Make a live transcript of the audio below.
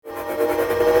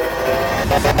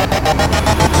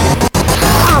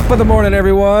Top of the morning,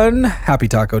 everyone. Happy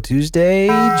Taco Tuesday.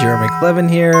 Jeremy Clevin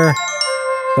here.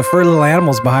 The furry little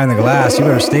animals behind the glass. You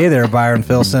better stay there, Byron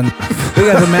Filson. We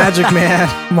got the Magic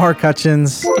Man, Mark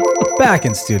Hutchins, back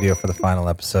in studio for the final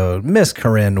episode. Miss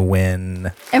Corinne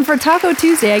Wynn. And for Taco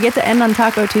Tuesday, I get to end on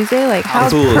Taco Tuesday. Like, how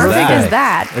cool is perfect that? is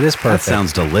that? It is perfect. That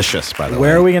sounds delicious, by the way.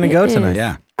 Where are we going to go It tonight? is.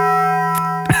 Yeah.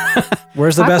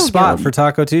 Where's the Taco best spot Guild. for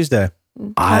Taco Tuesday?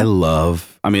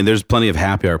 There's plenty of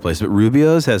happy hour places, but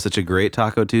Rubio's has such a great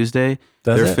Taco Tuesday.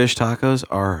 Does Their it? fish tacos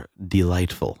are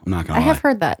delightful. I'm not going I to lie. have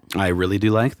heard that. I really do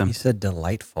like them. You said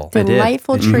delightful. did.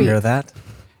 Delightful Did you treat. hear that?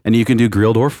 And you can do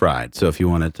grilled or fried. So if you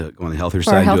wanted to go on the healthier For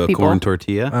our side, health do a people. corn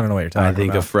tortilla. I don't know what you're talking I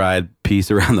think about. a fried piece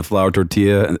around the flour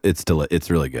tortilla, it's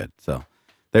really good. So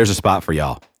there's a spot for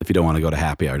y'all. If you don't want to go to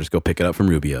happy hour, just go pick it up from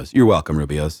Rubio's. You're welcome,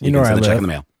 Rubio's. You know can where send I a check live. in the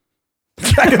mail.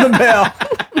 Check in the mail.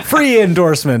 Free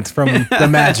endorsement from the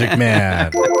Magic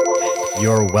Man.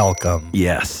 You're welcome.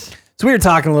 Yes. So we were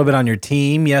talking a little bit on your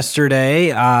team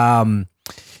yesterday.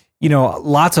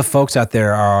 Lots of folks out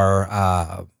there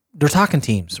are they're talking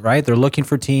teams, right? They're looking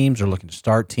for teams. They're looking to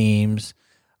start teams.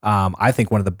 I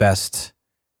think one of the best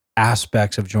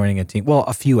aspects of joining a team, well,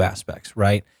 a few aspects,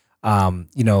 right?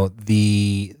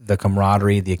 The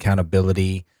camaraderie, the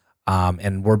accountability,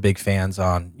 and we're big fans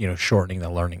on shortening the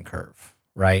learning curve,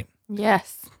 right?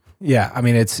 Yes. Yeah, I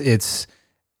mean it's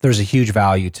there's a huge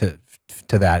value to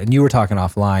that. And you were talking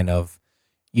offline of,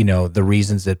 the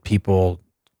reasons that people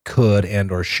could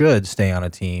and or should stay on a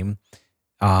team,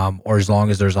 or as long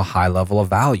as there's a high level of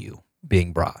value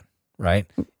being brought, right?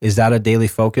 Is that a daily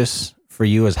focus for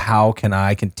you, is how can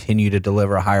I continue to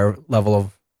deliver a higher level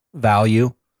of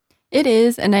value? It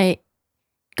is. And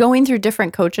going through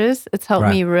different coaches, it's helped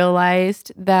Right. me realize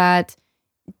that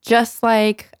just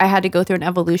like I had to go through an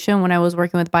evolution when I was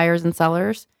working with buyers and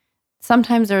sellers,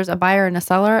 sometimes there's a buyer and a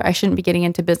seller I shouldn't be getting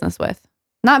into business with.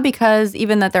 Not because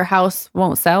even that their house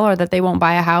won't sell or that they won't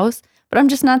buy a house, but I'm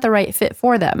just not the right fit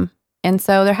for them. And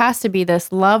so there has to be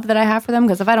this love that I have for them,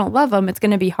 because if I don't love them, it's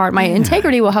going to be hard. My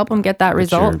integrity will help them get that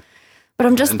result. Sure. But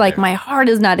I'm just And like, fair. my heart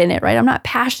is not in it, right? I'm not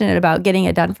passionate about getting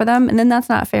it done for them. And then that's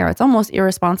not fair. It's almost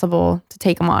irresponsible to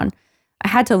take them on. I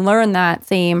had to learn that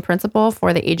same principle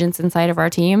for the agents inside of our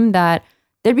team, that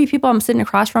there'd be people I'm sitting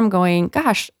across from going,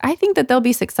 gosh, I think that they'll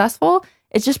be successful.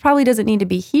 It just probably doesn't need to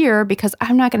be here because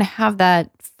I'm not going to have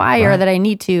that fire Right. that I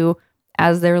need to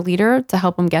as their leader to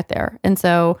help them get there. And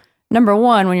so, number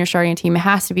one, when you're starting a team, it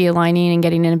has to be aligning and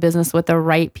getting into business with the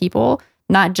right people,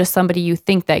 not just somebody you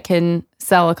think that can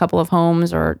sell a couple of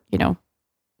homes or,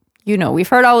 we've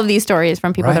heard all of these stories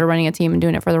from people Right. that are running a team and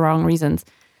doing it for the wrong reasons.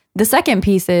 The second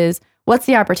piece is, what's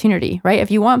the opportunity, right? If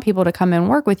you want people to come and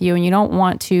work with you and you don't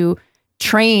want to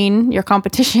train your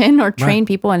competition or train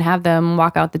people and have them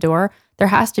walk out the door, there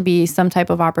has to be some type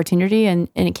of opportunity, and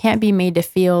it can't be made to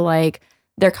feel like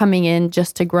they're coming in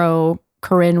just to grow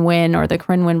Corinne Wynn or the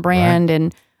Corinne Wynn brand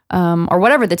and or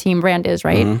whatever the team brand is,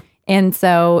 right? Mhm. And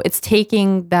so it's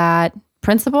taking that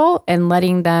principle and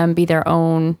letting them be their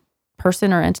own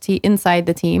person or entity inside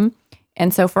the team.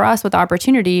 And so for us with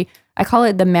opportunity, I call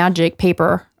it the magic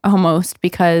paper almost,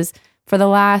 because for the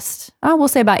last, we'll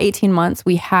say about 18 months,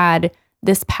 we had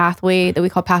this pathway that we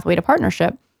call pathway to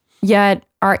partnership. Yet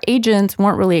our agents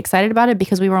weren't really excited about it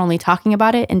because we were only talking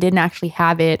about it and didn't actually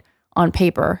have it on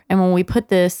paper. And when we put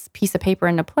this piece of paper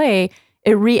into play,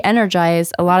 it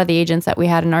re-energized a lot of the agents that we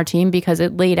had in our team, because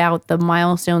it laid out the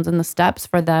milestones and the steps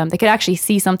for them. They could actually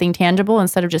see something tangible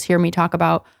instead of just hear me talk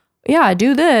about, yeah,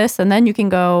 do this, and then you can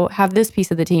go have this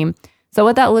piece of the team. So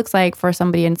what that looks like for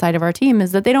somebody inside of our team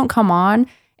is that they don't come on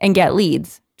and get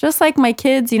leads. Just like my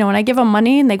kids, when I give them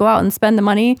money and they go out and spend the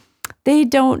money, they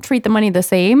don't treat the money the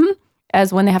same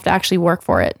as when they have to actually work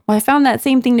for it. Well, I found that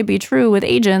same thing to be true with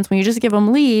agents. When you just give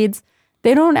them leads,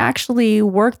 they don't actually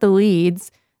work the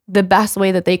leads the best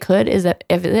way that they could, is that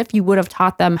if you would have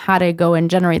taught them how to go and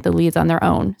generate the leads on their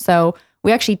own. So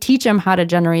we actually teach them how to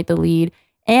generate the lead,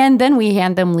 and then we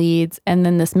hand them leads, and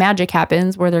then this magic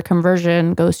happens where their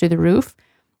conversion goes through the roof.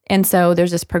 And so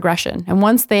there's this progression. And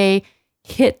once they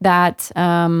hit that,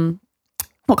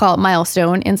 we'll call it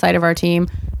milestone inside of our team,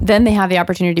 then they have the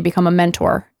opportunity to become a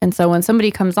mentor. And so when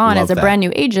somebody comes on Love as a that. brand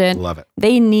new agent, Love it.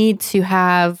 they need to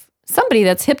have somebody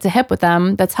that's hip to hip with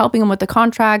them, that's helping them with the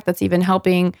contract, that's even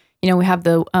helping, we have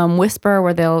the whisper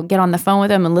where they'll get on the phone with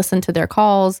them and listen to their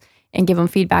calls and give them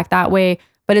feedback that way.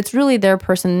 But it's really their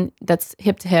person that's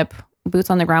hip to hip, boots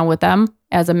on the ground with them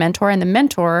as a mentor. And the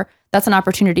mentor, that's an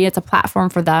opportunity. It's a platform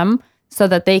for them so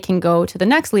that they can go to the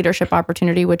next leadership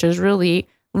opportunity, which is really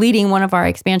leading one of our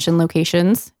expansion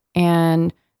locations,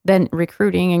 and then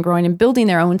recruiting and growing and building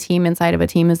their own team inside of a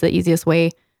team is the easiest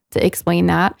way to explain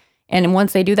that. And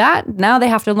once they do that, now they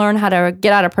have to learn how to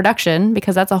get out of production,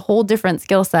 because that's a whole different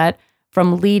skill set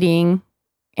from leading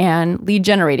and lead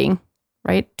generating,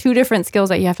 right? Two different skills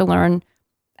that you have to learn.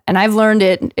 And I've learned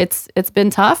it. It's been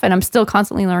tough, and I'm still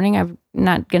constantly learning. I'm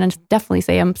not going to definitely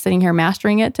say I'm sitting here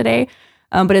mastering it today.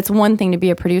 But it's one thing to be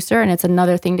a producer, and it's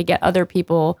another thing to get other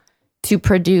people to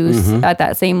produce at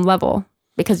that same level.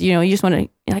 Because, you just want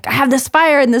to, like, I have this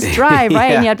fire and this drive,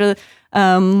 right? And you have to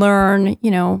learn,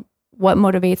 what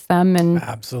motivates them and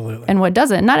Absolutely. and what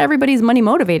doesn't. Not everybody's money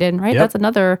motivated, right? Yep. That's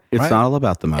another. It's not all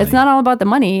about the money. It's not all about the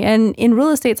money. And in real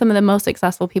estate, some of the most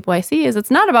successful people I see is it's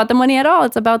not about the money at all.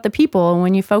 It's about the people. And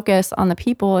when you focus on the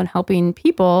people and helping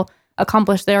people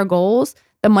accomplish their goals,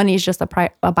 the money is just a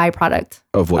byproduct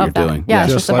of what you're that. doing. Yeah,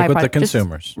 it's Just just a like with the byproduct.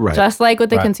 consumers. Right. Just like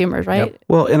with the Right. consumers, right? Yep.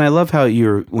 Well, and I love how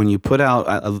when you put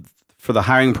out for the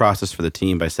hiring process for the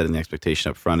team by setting the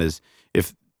expectation up front is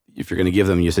if you're going to give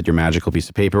them, you said, your magical piece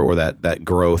of paper or that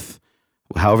growth,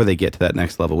 however they get to that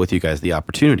next level with you guys, the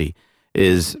opportunity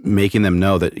is making them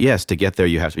know that, yes, to get there,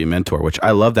 you have to be a mentor, which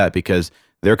I love that because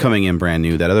they're coming in brand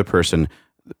new. That other person,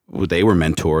 they were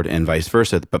mentored and vice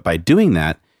versa. But by doing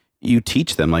that, you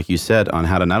teach them, like you said, on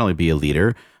how to not only be a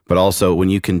leader, but also when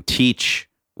you can teach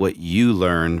what you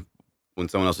learn when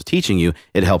someone else is teaching you,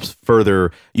 it helps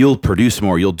further. You'll produce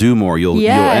more. You'll do more. You'll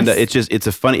end up.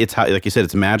 It's how, like you said,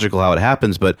 it's magical how it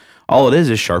happens. But all it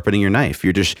is sharpening your knife.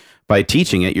 You're just by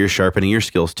teaching it, you're sharpening your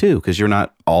skills too, because you're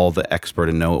not all the expert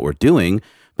and know what we're doing.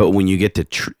 But when you get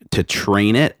to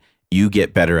train it, you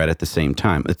get better at it at the same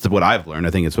time. It's what I've learned. I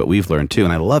think it's what we've learned too.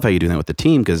 And I love how you do that with the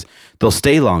team because they'll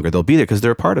stay longer. They'll be there because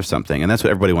they're a part of something. And that's what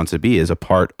everybody wants to be, is a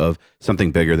part of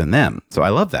something bigger than them. So I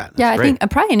love that. Yeah, I think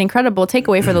probably an incredible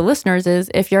takeaway for the listeners is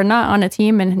if you're not on a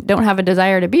team and don't have a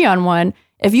desire to be on one,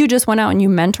 if you just went out and you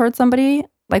mentored somebody,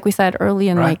 like we said early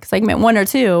in like segment 1 or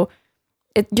 2,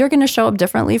 you're going to show up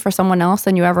differently for someone else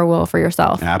than you ever will for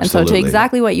yourself. Absolutely. And so to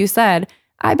exactly what you said,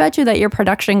 I bet you that your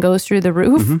production goes through the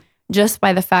roof just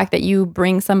by the fact that you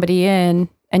bring somebody in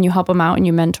and you help them out and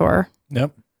you mentor.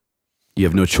 Yep. You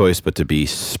have no choice but to be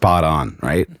spot on,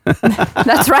 right?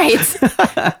 That's right.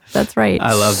 That's right.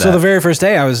 I love that. So the very first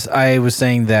day, I was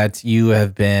saying that you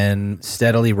have been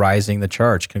steadily rising the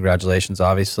charge. Congratulations,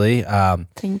 obviously.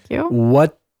 Thank you.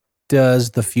 What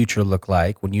does the future look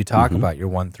like when you talk about your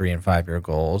 1, 3, and 5 year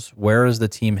goals? Where is the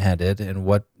team headed, and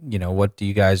what do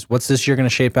you guys? What's this year going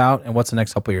to shape out, and what's the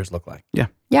next couple of years look like?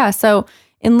 Yeah. So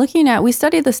in looking at, we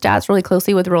studied the stats really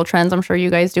closely with Real Trends. I'm sure you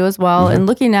guys do as well. And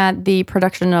looking at the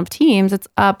production of teams, it's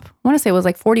up, I want to say it was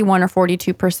like 41 or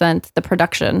 42% the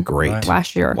production Great.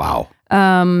 last year. Wow.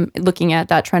 Looking at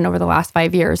that trend over the last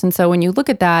 5 years. And so when you look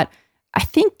at that, I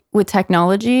think with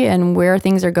technology and where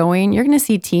things are going, you're going to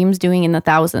see teams doing in the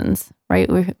thousands, right?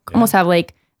 We almost have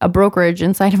like a brokerage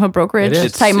inside of a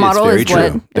brokerage type model very is true,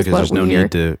 what because is what there's no we hear.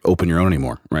 need to open your own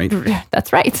anymore, right?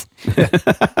 That's right.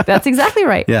 That's exactly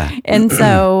right. Yeah. And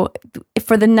so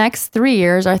for the next 3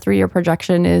 years, our 3-year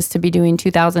projection is to be doing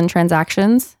 2,000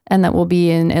 transactions, and that will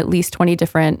be in at least 20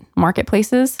 different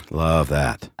marketplaces. Love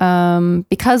that.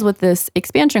 Because with this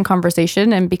expansion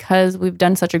conversation and because we've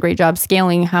done such a great job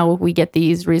scaling how we get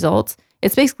these results,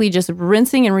 it's basically just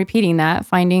rinsing and repeating that,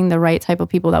 finding the right type of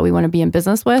people that we want to be in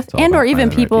business with, and or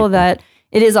even people that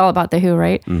it is all about the who,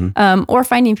 right? Or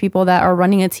finding people that are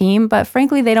running a team, but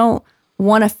frankly, they don't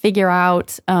want to figure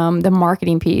out the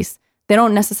marketing piece. They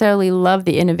don't necessarily love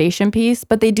the innovation piece,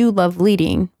 but they do love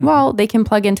leading. Well, they can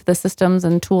plug into the systems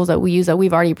and tools that we use that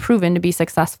we've already proven to be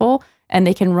successful, and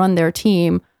they can run their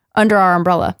team under our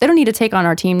umbrella. They don't need to take on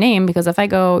our team name, because if I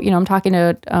go, I'm talking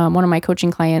to one of my coaching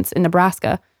clients in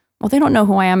Nebraska. Well, they don't know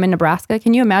who I am in Nebraska.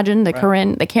 Can you imagine the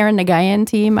Karen Nagayan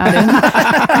team out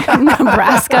in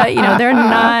Nebraska? They're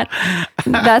not,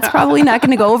 that's probably not going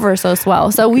to go over so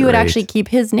swell. So we would actually keep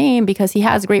his name because he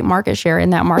has great market share in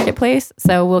that marketplace.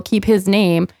 So we'll keep his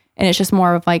name, and it's just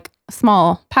more of like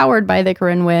small, powered by the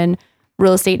Corinne Wynn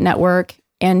Real Estate Network.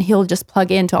 And he'll just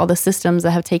plug into all the systems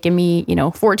that have taken me,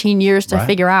 14 years to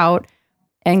figure out,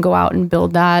 and go out and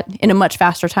build that in a much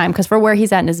faster time. Because for where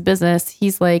he's at in his business,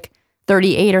 he's like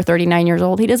 38 or 39 years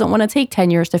old. He doesn't want to take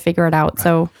 10 years to figure it out.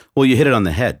 So, well, you hit it on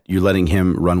the head. You're letting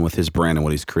him run with his brand and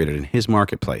what he's created in his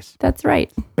marketplace. That's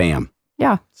right. Bam.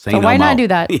 Yeah. Say so no why mo. not do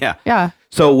that? Yeah. Yeah.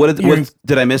 So what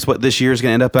did I miss? What this year is going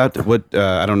to end up at? What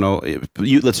I don't know.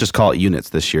 Let's just call it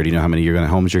units this year. Do you know how many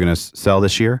homes you're going to sell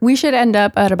this year? We should end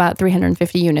up at about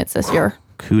 350 units this year.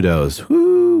 Kudos.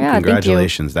 Woo. Yeah,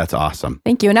 congratulations. That's awesome.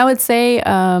 Thank you. And I would say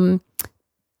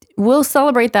we'll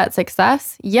celebrate that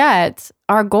success. Yet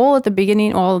our goal at the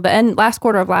beginning, last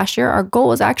quarter of last year, our goal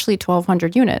was actually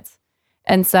 1,200 units.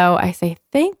 And so I say,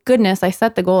 thank goodness I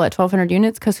set the goal at 1,200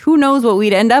 units, because who knows what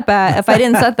we'd end up at if I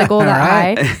didn't set the goal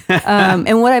that high.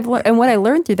 And what I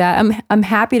learned through that, I'm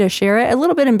happy to share it. A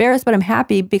little bit embarrassed, but I'm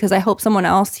happy because I hope someone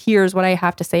else hears what I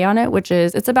have to say on it, which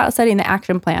is it's about setting the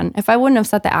action plan. If I wouldn't have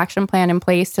set the action plan in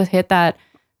place to hit that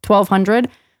 1,200,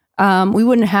 we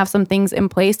wouldn't have some things in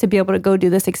place to be able to go do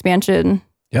this expansion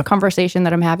conversation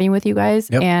that I'm having with you guys.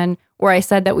 And where I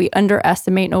said that we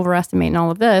underestimate and overestimate and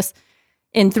all of this.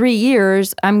 In 3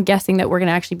 years, I'm guessing that we're going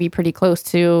to actually be pretty close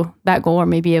to that goal, or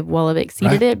maybe have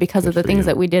exceeded it because of the things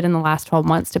that we did in the last 12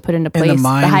 months to put into place,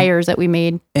 the hires that we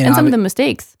made, and some of the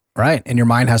mistakes. Right. And your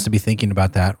mind has to be thinking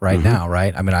about that right now,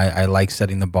 right? I mean, I like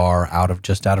setting the bar out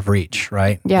of reach,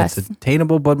 right? Yes. It's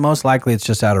attainable, but most likely it's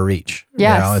just out of reach.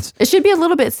 Yes. It should be a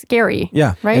little bit scary.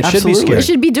 Yeah. Right? It should be scary. It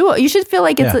should be doable. You should feel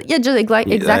like it's just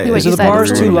exactly what you said. So the bar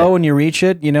is too low and you reach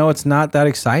it, it's not that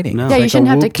exciting. No. Yeah, you shouldn't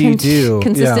have to whoop-de-doo.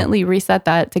 consistently reset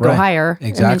that to go higher.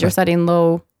 Exactly. It means you're setting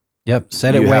low. Yep.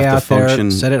 Set it way out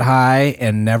there, set it high,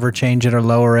 and never change it or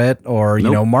lower it. Or,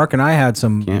 Mark and I had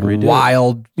some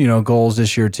wild, goals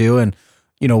this year too. And,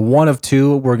 one of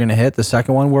two we're going to hit. The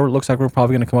second one, it looks like we're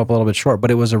probably going to come up a little bit short, but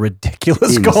it was a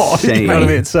ridiculous goal. You know what I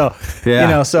mean? So,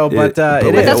 but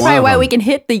that's probably why we can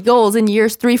hit the goals in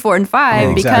years 3, 4, and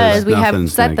 5 because we have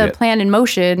set the plan in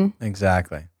motion.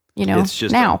 Exactly. It's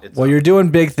just now. Well, you're doing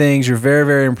big things. You're very,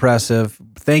 very impressive.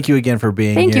 Thank you again for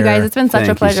being here. Thank you, guys. It's been such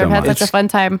a pleasure. I've had such a fun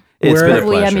time. It's been a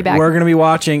pleasure. Had me back. We're going to be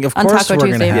watching. Of course, we're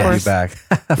going to have you back.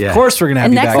 Of course, we're going to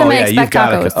have you back. And next time I expect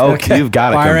tacos. Okay, you've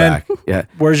got to come back. Yeah.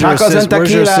 Where's your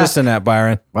assistant at,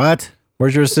 Byron? What?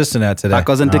 Where's your assistant at today?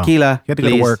 Tacos and tequila. You have to go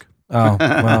to work. Oh,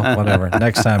 well, whatever.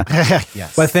 Next time.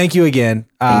 Yes. But thank you again.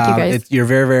 Thank you, guys. You're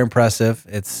very, very impressive.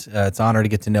 It's an honor to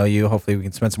get to know you. Hopefully we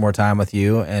can spend some more time with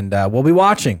you, and we'll be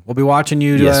watching. We'll be watching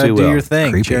you do your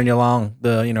thing, cheering you along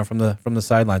from the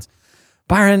sidelines.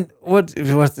 Byron, what? We'll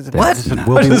be watching the you.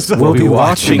 closet. We'll be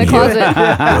watching. My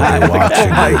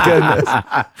goodness.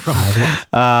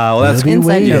 Well, that's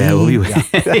inside we'll be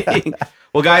waiting.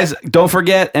 Well, guys, don't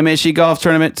forget MHG Golf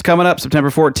Tournament's coming up September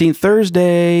 14th,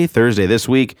 Thursday this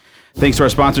week. Thanks to our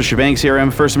sponsors, Shebang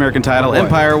CRM, First American Title,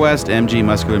 Empire West, MG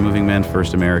Muscular Moving Men,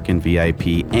 First American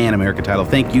VIP, and American Title.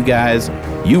 Thank you guys.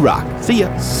 You rock. See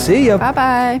ya.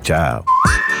 Bye-bye. Ciao.